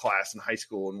art class in high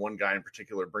school, and one guy in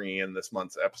particular bringing in this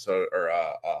month's episode or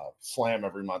slam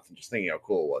every month, and just thinking how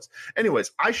cool it was.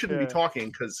 Anyways, I shouldn't be talking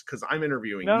because I'm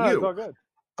interviewing you. No, it's all good.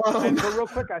 And real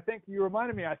quick, I think you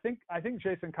reminded me. I think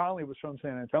Jason Conley was from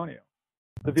San Antonio,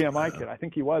 the VMI kid. I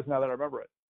think he was. Now that I remember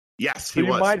it. Yes, he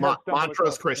was.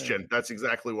 Montrose Christian. That's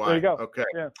exactly why. There you go. Okay.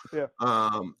 Yeah.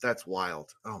 That's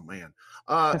wild. Oh man.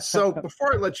 So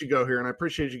before I let you go here, and I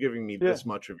appreciate you giving me this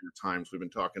much of your time, so we've been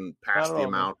talking past the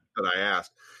amount that I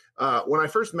asked. When I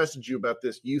first messaged you about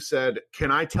this, you said,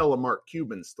 "Can I tell a Mark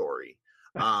Cuban story?"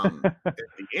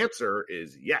 The answer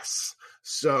is yes.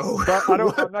 So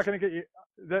I'm not going to get you.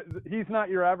 He's not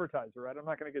your advertiser, right? I'm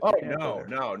not going to get you.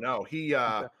 Oh no. He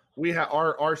we have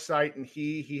our site, and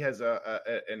he has a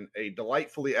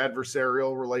delightfully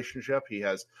adversarial relationship. He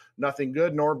has nothing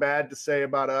good nor bad to say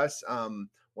about us.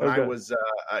 when I Okay. was,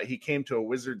 he came to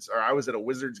I was at a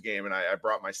Wizards game, and I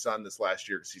brought my son this last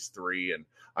year because he's 3, and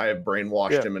I have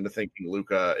brainwashed him into thinking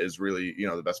Luka is really,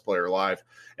 the best player alive.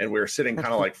 And we were sitting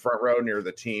kind of like front row near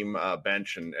the team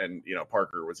bench, and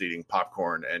Parker was eating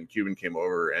popcorn, and Cuban came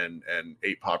over and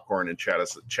ate popcorn and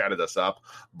chatted us up.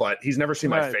 But he's never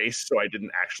seen my face, so I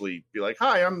didn't actually be like,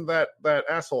 "Hi, I'm that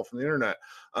asshole from the internet."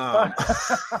 But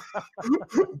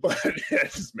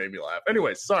it just made me laugh.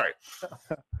 Anyways, sorry.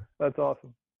 That's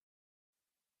awesome.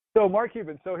 So Mark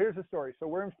Cuban, so here's the story. So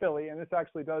we're in Philly, and this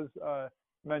actually does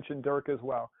mention Dirk as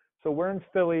well. So we're in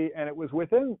Philly, and it was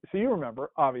within, so you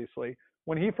remember, obviously,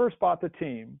 when he first bought the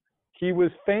team, he was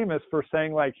famous for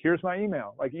saying, like, here's my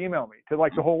email, like, email me to,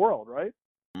 like, the whole world, right?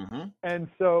 Mm-hmm. And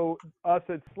so us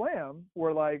at Slam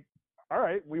were like, all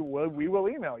right, we will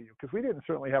email you, because we didn't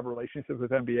certainly have relationships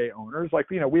with NBA owners. Like,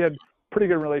 we had pretty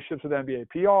good relationships with NBA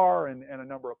PR and a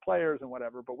number of players and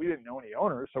whatever, but we didn't know any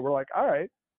owners. So we're like, all right.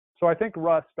 So I think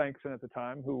Russ Bankson at the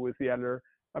time, who was the editor,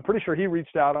 I'm pretty sure he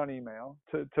reached out on email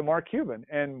to Mark Cuban,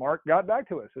 and Mark got back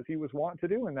to us, as he was wont to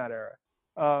do in that era.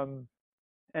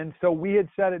 And so we had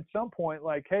said at some point,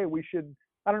 like, hey, we should,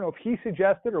 I don't know if he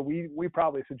suggested or we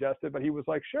probably suggested, but he was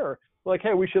like, sure. Like,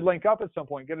 hey, we should link up at some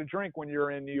point, get a drink when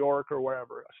you're in New York or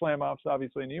wherever. Slam Ops,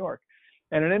 obviously, in New York.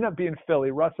 And it ended up being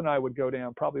Philly. Russ and I would go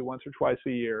down probably once or twice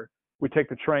a year. We'd take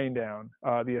the train down,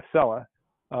 the Acela,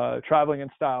 traveling in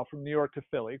style from New York to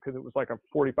Philly, because it was like a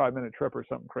 45-minute trip or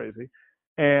something crazy.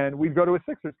 And we'd go to a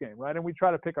Sixers game, right? And we'd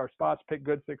try to pick our spots, pick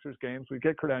good Sixers games. We'd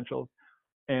get credentials,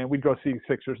 and we'd go see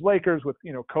Sixers Lakers with,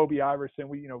 Kobe Iverson.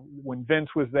 When Vince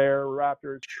was there,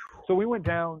 Raptors. So we went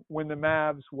down when the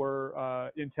Mavs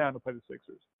were in town to play the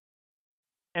Sixers.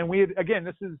 And we had, again,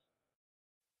 this is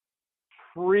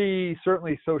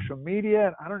certainly social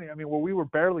media. And we were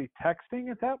barely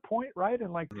texting at that point, right?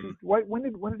 And like, when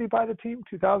did he buy the team?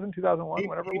 2000, 2001,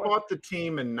 whatever it was? He bought the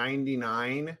team in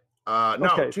 99. Okay, no,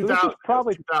 2000. So this is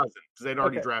probably 2000, because they'd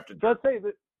already drafted. So let's say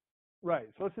that, right.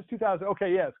 So this is 2000.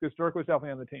 Okay, yes, because Dirk was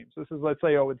definitely on the team. So this is, let's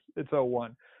say, it's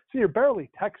 01. So you're barely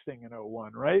texting in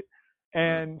 01, right?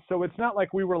 And so it's not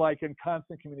like we were like in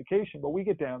constant communication, but we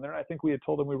get down there. I think we had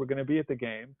told him we were going to be at the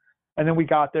game. And then we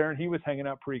got there, and he was hanging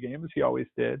out pregame, as he always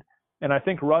did. And I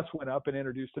think Russ went up and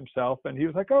introduced himself, and he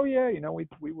was like, oh, yeah,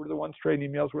 we were the ones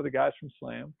trading emails. We're the guys from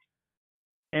Slam.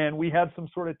 And we had some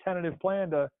sort of tentative plan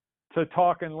to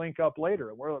talk and link up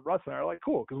later. And Russ and I are like,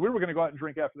 cool, because we were going to go out and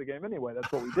drink after the game anyway.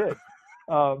 That's what we did.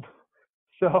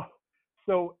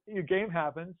 So your game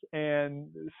happens, and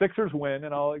Sixers win,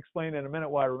 and I'll explain in a minute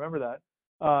why I remember that.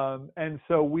 And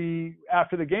so we,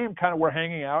 after the game, kind of were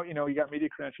hanging out. You got media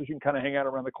credentials. You can kind of hang out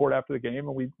around the court after the game.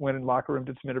 And we went in the locker room,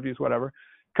 did some interviews, whatever.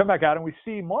 Come back out, and we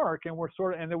see Mark, and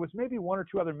and there was maybe one or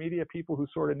two other media people who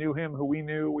sort of knew him, who we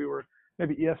knew. We were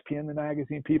maybe ESPN, the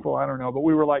magazine people, I don't know, but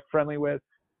we were like friendly with.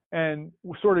 And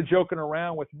we're sort of joking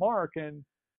around with Mark, and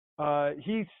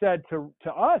he said to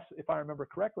us, if I remember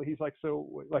correctly, he's like, so,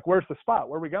 like, where's the spot?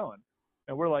 Where are we going?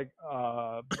 And we're like,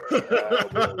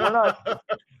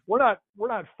 we're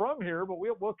not from here, but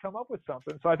we'll come up with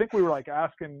something. So I think we were like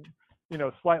asking,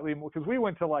 slightly more, because we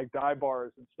went to like dive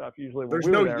bars and stuff usually. When There's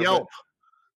we were no there, Yelp.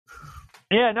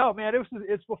 Yeah, no, man,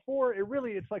 it's before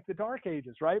it's like the dark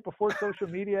ages, right? Before social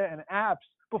media and apps,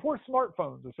 before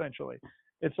smartphones, essentially.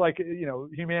 It's like,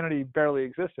 humanity barely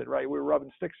existed, right? We were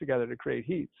rubbing sticks together to create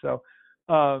heat. So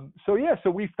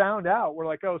we found out, we're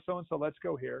like, oh, so-and-so, let's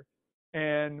go here.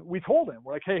 And we told him,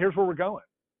 we're like, hey, here's where we're going,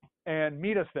 and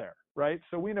meet us there, right?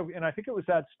 So we know, and I think it was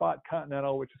that spot,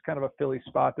 Continental, which is kind of a Philly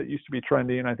spot that used to be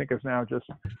trendy, and I think is now just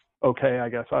okay, I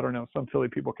guess. I don't know. Some Philly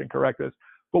people can correct this.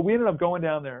 But we ended up going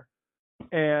down there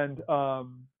and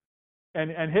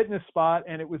hitting this spot,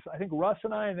 and it was, I think, Russ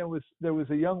and I, and there was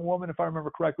a young woman, if I remember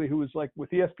correctly, who was like with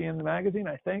ESPN, the magazine,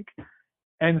 I think.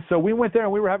 And so we went there,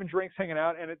 and we were having drinks, hanging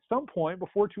out, and at some point,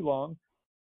 before too long,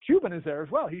 Cuban is there as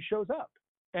well. He shows up.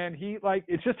 And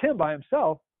it's just him by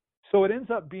himself. So it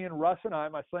ends up being Russ and I,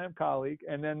 my Slam colleague,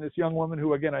 and then this young woman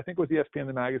who, again, I think was ESPN,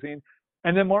 the magazine,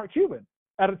 and then Mark Cuban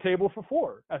at a table for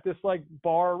 4 at this like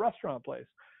bar restaurant place.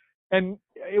 And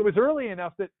it was early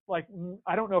enough that, like,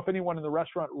 I don't know if anyone in the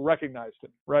restaurant recognized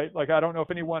him, right? Like, I don't know if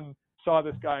anyone saw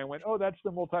this guy and went, oh, that's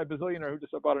the multi-bazillionaire who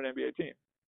just bought an NBA team.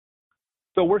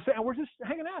 So we're just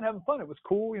hanging out, having fun. It was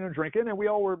cool, drinking, and we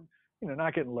all were,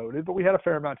 not getting loaded, but we had a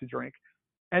fair amount to drink.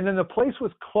 And then the place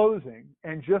was closing,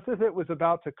 and just as it was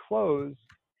about to close,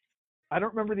 I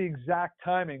don't remember the exact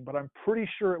timing, but I'm pretty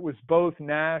sure it was both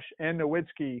Nash and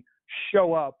Nowitzki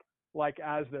show up like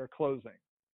as they're closing.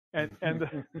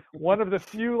 And one of the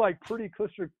few like pretty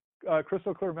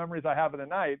crystal clear memories I have of the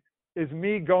night is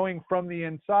me going from the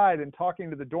inside and talking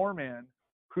to the doorman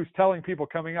who's telling people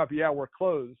coming up, yeah, we're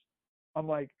closed. I'm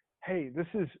like, hey, this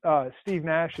is Steve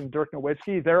Nash and Dirk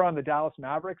Nowitzki. They're on the Dallas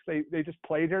Mavericks. They just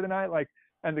played here tonight. Like,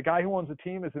 and the guy who owns the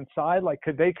team is inside. Like,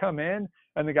 could they come in?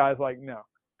 And the guy's like, no,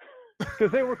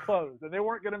 because they were closed and they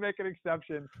weren't going to make an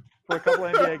exception for a couple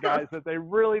of NBA guys that they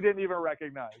really didn't even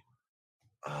recognize.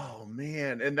 Oh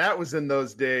man. And that was in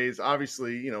those days,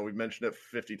 obviously, you know, we've mentioned it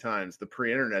 50 times, the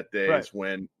pre-internet days,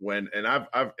 right, when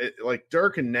like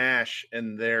Dirk and Nash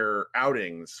and their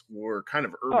outings were kind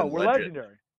of urban legend.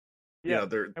 Legendary. Yeah. You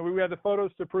know, and we had the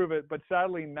photos to prove it, but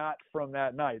sadly not from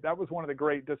that night. That was one of the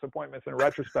great disappointments in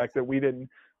retrospect, that we didn't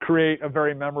create a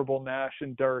very memorable Nash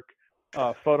and Dirk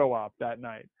photo op that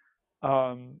night.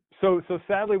 So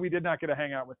sadly we did not get to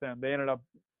hang out with them. They ended up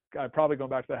probably going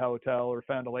back to the hotel or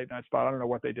found a late night spot. I don't know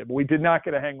what they did, but we did not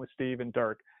get to hang with Steve and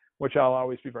Dirk, which I'll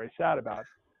always be very sad about.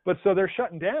 But so they're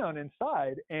shutting down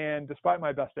inside, and despite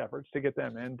my best efforts to get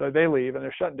them in, they leave and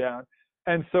they're shutting down.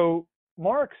 And so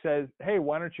Mark says, hey,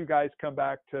 why don't you guys come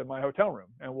back to my hotel room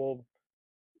and we'll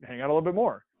hang out a little bit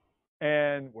more?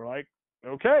 And we're like,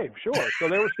 okay, sure. So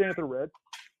they were staying at the Ritz.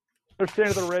 They're staying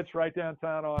at the Ritz right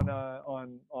downtown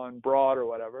on Broad or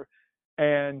whatever.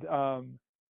 And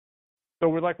so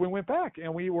we went back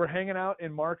and we were hanging out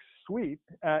in Mark's suite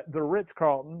at the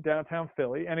Ritz-Carlton, downtown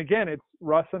Philly. And again, it's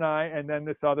Russ and I, and then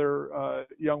this other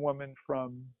young woman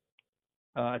from,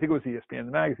 I think it was ESPN,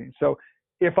 the magazine. So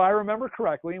if I remember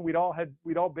correctly, we'd all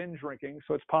been drinking,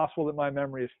 so it's possible that my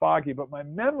memory is foggy, but my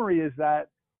memory is that,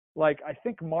 like, I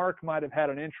think Mark might have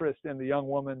had an interest in the young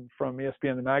woman from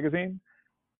ESPN, the magazine,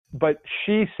 but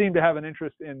she seemed to have an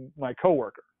interest in my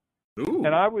coworker. Ooh.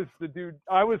 And I was the dude,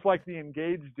 I was like the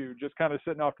engaged dude, just kind of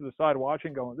sitting off to the side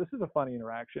watching, going, this is a funny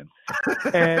interaction.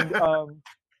 And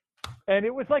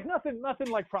it was like nothing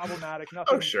like problematic,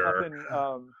 nothing. Oh, sure.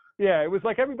 Nothing, yeah, it was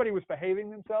like everybody was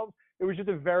behaving themselves. It was just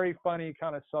a very funny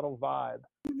kind of subtle vibe.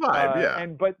 Yeah.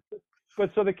 And but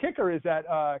so the kicker is that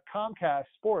Comcast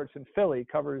Sports in Philly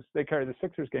they carry the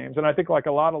Sixers games, and I think like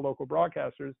a lot of local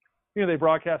broadcasters, you know, they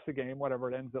broadcast the game,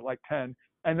 whatever, it ends at like 10,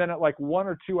 and then at like 1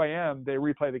 or 2 a.m. they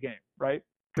replay the game, right?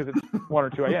 Because it's 1 or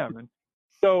 2 a.m. And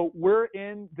so we're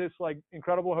in this like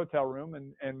incredible hotel room,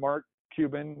 and Mark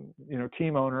Cuban, you know,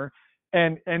 team owner.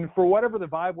 And for whatever the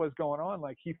vibe was going on,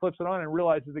 like he flips it on and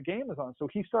realizes the game is on. So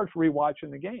he starts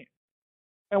rewatching the game.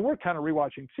 And we're kind of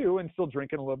rewatching too and still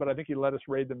drinking a little bit. I think he let us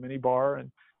raid the mini bar and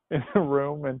in the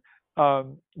room. And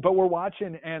but we're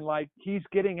watching, and like he's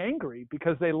getting angry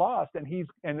because they lost, and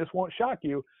this won't shock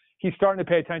you, he's starting to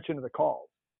pay attention to the calls.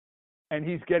 And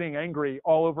he's getting angry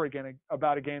all over again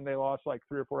about a game they lost like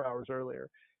 3 or 4 hours earlier.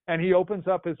 And he opens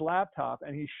up his laptop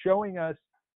and he's showing us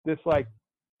this like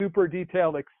super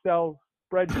detailed Excel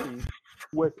spreadsheet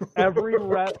with every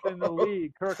ref in the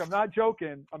league. Kirk, I'm not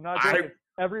joking.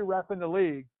 Every ref in the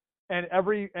league and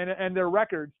and their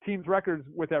records, teams' records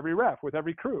with every ref, with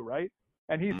every crew, right?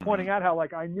 And he's pointing out how,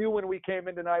 like, I knew when we came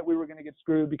in tonight we were going to get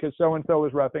screwed because so-and-so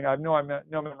was reffing. I have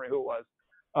no memory who it was.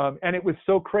 And it was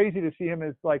so crazy to see him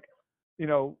as, like, you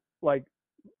know, like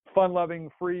fun-loving,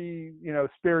 free, you know,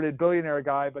 spirited billionaire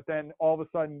guy, but then all of a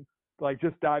sudden, like,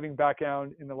 just diving back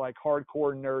down into like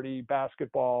hardcore nerdy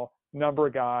basketball number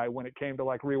guy when it came to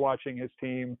like rewatching his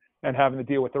team and having to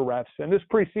deal with the refs. And this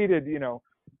preceded, you know,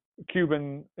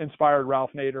 Cuban inspired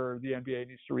Ralph Nader, the NBA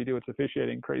needs to redo its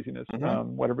officiating craziness,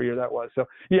 whatever year that was. So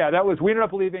yeah, we ended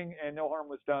up leaving and no harm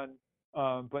was done.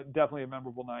 But definitely a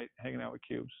memorable night hanging out with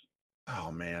Cubes.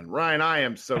 Oh man, Ryan, I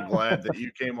am so glad that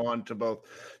you came on to both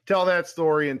tell that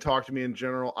story and talk to me in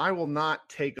general. I will not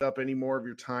take up any more of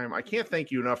your time. I can't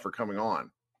thank you enough for coming on.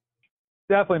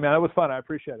 Definitely, man. It was fun. I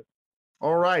appreciate it.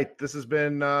 All right. This has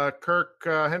been Kirk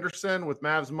Henderson with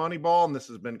Mavs Moneyball, and this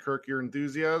has been Kirk Your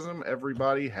Enthusiasm.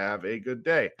 Everybody have a good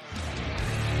day.